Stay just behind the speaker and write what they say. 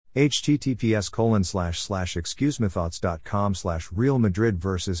https://excusemethots.com/Real Madrid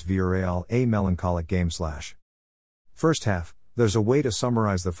vs Villarreal, a melancholic game / First half. There's a way to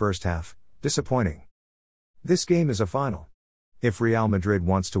summarize the first half: disappointing. This game is a final. If Real Madrid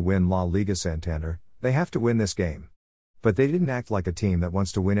wants to win La Liga Santander, they have to win this game. But they didn't act like a team that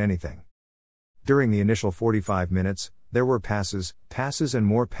wants to win anything. During the initial 45 minutes, there were passes and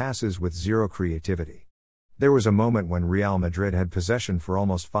more passes with zero creativity. There was a moment when Real Madrid had possession for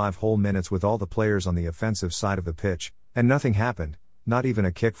almost 5 whole minutes with all the players on the offensive side of the pitch, and nothing happened, not even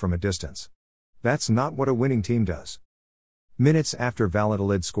a kick from a distance. That's not what a winning team does. Minutes after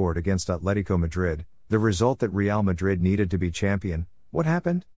Valladolid scored against Atletico Madrid, the result that Real Madrid needed to be champion, what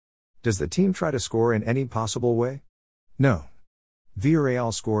happened? Does the team try to score in any possible way? No.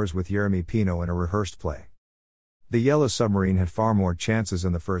 Villarreal scores with Yeremy Pino in a rehearsed play. The Yellow Submarine had far more chances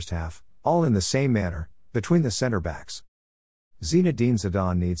in the first half, all in the same manner, between the centre-backs. Zinedine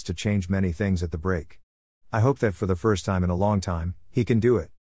Zidane needs to change many things at the break. I hope that for the first time in a long time, he can do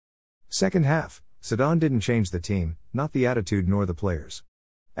it. Second half, Zidane didn't change the team, not the attitude nor the players.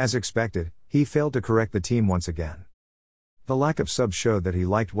 As expected, he failed to correct the team once again. The lack of subs showed that he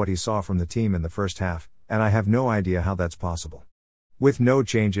liked what he saw from the team in the first half, and I have no idea how that's possible. With no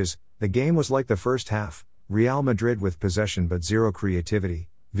changes, the game was like the first half: Real Madrid with possession but zero creativity,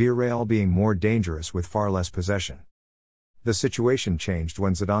 Villarreal being more dangerous with far less possession. The situation changed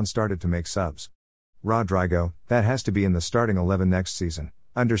when Zidane started to make subs. Rodrigo, that has to be in the starting 11 next season,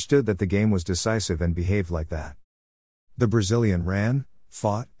 understood that the game was decisive and behaved like that. The Brazilian ran,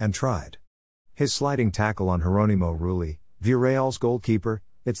 fought, and tried. His sliding tackle on Jeronimo Rulli, Villarreal's goalkeeper,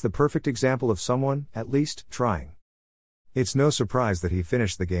 it's the perfect example of someone, at least, trying. It's no surprise that he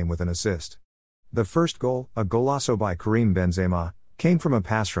finished the game with an assist. The first goal, a golazo by Karim Benzema, came from a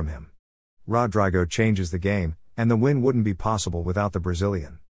pass from him. Rodrigo changes the game, and the win wouldn't be possible without the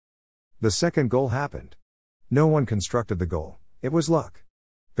Brazilian. The second goal happened. No one constructed the goal, it was luck.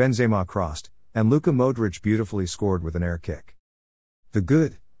 Benzema crossed, and Luka Modric beautifully scored with an air kick. The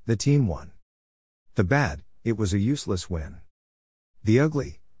good, the team won. The bad, it was a useless win. The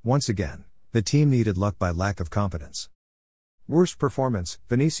ugly, once again, the team needed luck by lack of competence. Worst performance,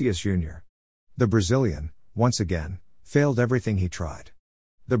 Vinicius Jr. The Brazilian, once again, failed everything he tried.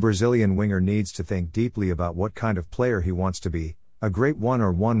 The Brazilian winger needs to think deeply about what kind of player he wants to be, a great one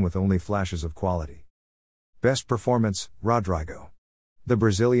or one with only flashes of quality. Best performance, Rodrigo. The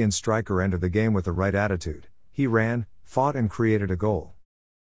Brazilian striker entered the game with the right attitude: he ran, fought and created a goal.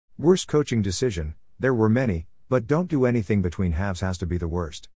 Worst coaching decision, there were many, but don't do anything between halves has to be the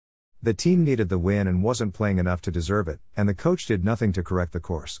worst. The team needed the win and wasn't playing enough to deserve it, and the coach did nothing to correct the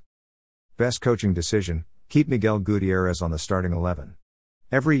course. Best coaching decision, keep Miguel Gutierrez on the starting 11.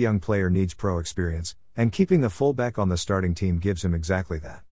 Every young player needs pro experience, and keeping the fullback on the starting team gives him exactly that.